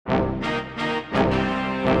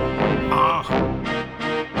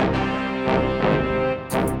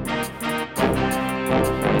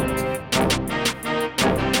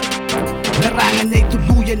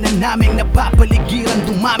naming napapaligiran.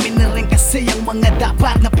 Dumami na rin kasi ang mga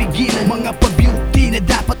dapat na pigilan. Mga pa-beauty na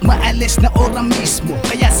dapat maalis na ora mismo,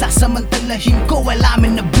 kaya sasamantalahin ko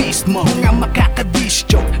alamin na beastmode. Mga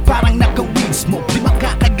makaka-disjoke, parang naka-weed smoke. Di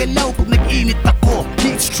makakagalaw pag nag-init ako,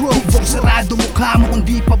 heatstroke. Bugbog, sarado, mukha mo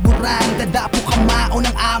kundi paboran. Dadapo, kamao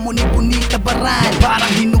ng amo ni bonita, baran.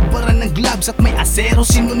 Parang hinubaran ng glabs at may asero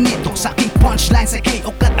sinunito. Sa aking punchline sa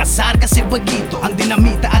KO katasar kasi bagito. Ang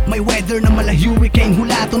dinamita at may weather na mala hurricane.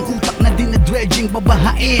 Hulaton utak na din na-dredging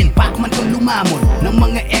babahain. Pacman kung lumamon ng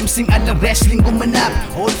mga MCing alang wrestling gumanap.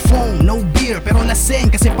 Old phone, no beer pero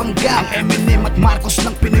laseng kasi panggap. Ang Eminem at Marcos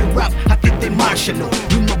lang pinay-rap. Hatid ay martial law,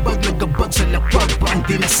 yung mabag nagabag sa lapag. Parang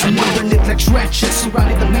di na sa modern it like stretches.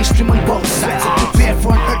 Surrounded the mainstream on both sides. So prepare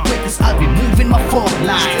for an earthquake cause I'll be moving my fault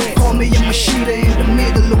line. Call me a machina in the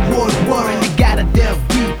middle of World War, and you gotta delve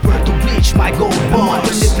deeper to reach my goal bar.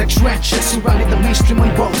 Modern it like stretches. Surrounded the mainstream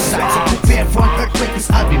on both sides. So prepare for an earthquake cause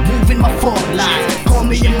I'll be moving my fault line. Call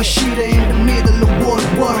me a machina in the middle of World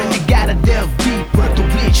War, and you gotta delve deeper to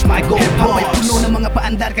reach my goal bar. May puno ng mga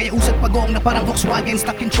paandar kaya usat pagong na parang Volkswagen.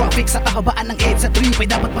 Stuck in traffic sa kahabaan ng EDSA 3 ay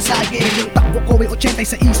dapat pasagin. Yung takbo ko ay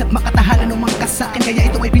 80 sa isat makatahanan ng mga kasakin. Kaya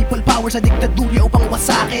ito ay people power sa diktadurya upang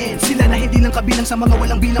wasakin. Sila na hindi lang kabilang sa mga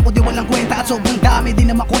walang bilang kundi walang kwenta. At sobrang dami di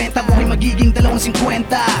na makwenta, buhay magiging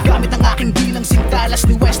 250. Gamit ang aking bilang sintalas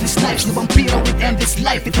ni Wesley Snipes na vampiro with endless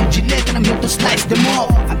life. Ito Gillette and I'm here to slice them all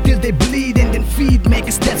until they bleed and then feed me,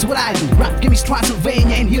 cause that's what I do. Rap game is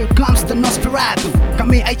Transylvania and here comes the Nosferatu.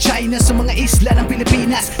 Kami ay China sa mga isla ng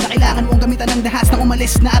Pilipinas na kailangan mong gamitan ng dahas na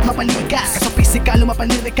umalis na at mapalikas. Kaso physical,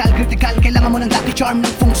 lumapalirikal, critical, kailangan mo ng lucky charm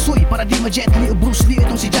ng feng shui para di ma-Jet Li o Bruce Lee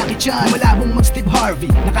itong si Jackie Chan. Malabong mag-Steve Harvey,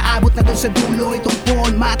 nakaabot na doon sa dulo. Itong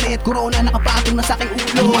phone, mate at corona nakapatong na sa aking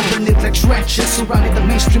ulo. Modern it like stretches, surrounded the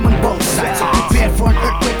mainstream on both sides. So prepare for an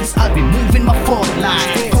earthquake cause I'll be moving my fault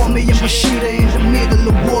line. Call me a machina in the middle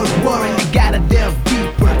of World War, and you gotta delve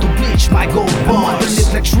deeper to reach my goal bar. Modern it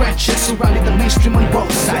like stretches, surrounded the mainstream on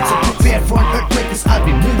both sides. So prepare for an earthquake cause I'll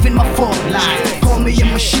be moving my fault line. Call me a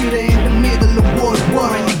machina in the middle of World War,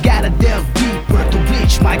 and you gotta delve deeper to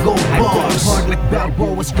reach my goal bar. I'm hard like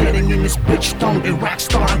Balboa was getting in this bitch tone. A rock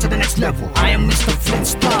star onto the next level. I am Mr.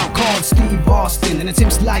 Flintstone, called Steve Austin, and it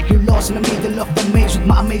seems like you're lost in the middle of the maze with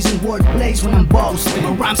my amazing wordplays when I'm boasting.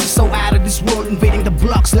 My rhymes are so out of this world, invading the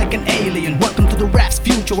blocks like an alien. Welcome to the rap's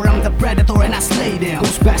future where I'm the predator and I slay them.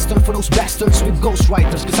 Ghostbuster for those bastards with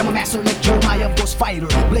ghostwriters, cause I'm a master like Jeremiah Ghost Fighter,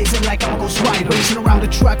 blazing like I'm a ghost rider, racing around the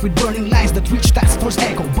track with burning lines that reach task force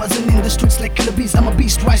echo, buzzing in the streets like killer bees. I'm a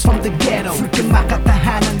beast rise from the ghetto, freaking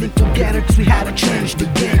makatahanan linked together cause we had to change the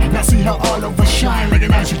game. Now see how all of us shine like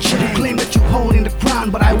an azure chain. You claim that you're holding the crown,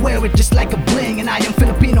 but I wear it just like a bling. And I am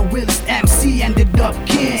Filipino Realest Emcee Ended up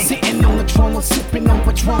king, sitting on the throne while sipping on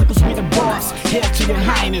Patron cause we the boss. Hail to your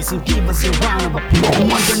highness and give us a round of applause.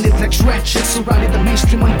 I'm underneath like stretches, surrounded the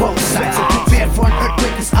mainstream on both sides. So prepare for an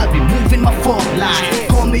earthquake cause I'll be moving my fault line.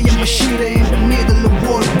 Call me a machina in the middle of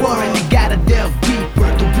World War, and you gotta delve deeper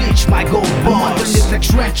to reach my goal bar. I'm underneath like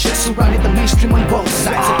stretches, surrounded the mainstream on both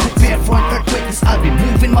sides. So prepare for an earthquake cause I'll be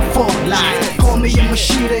moving my fault line. Call me a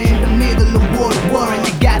machina in the middle of World War, and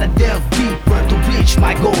you gotta delve deeper to reach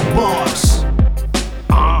my gold bars.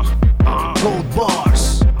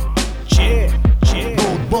 Goldbars.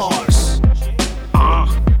 Goldbars.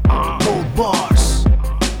 Goldbars. Goldbars.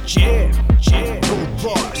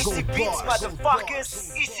 Eazybeatz, motherfuckers.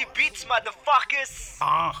 Eazybeatz, motherfuckers.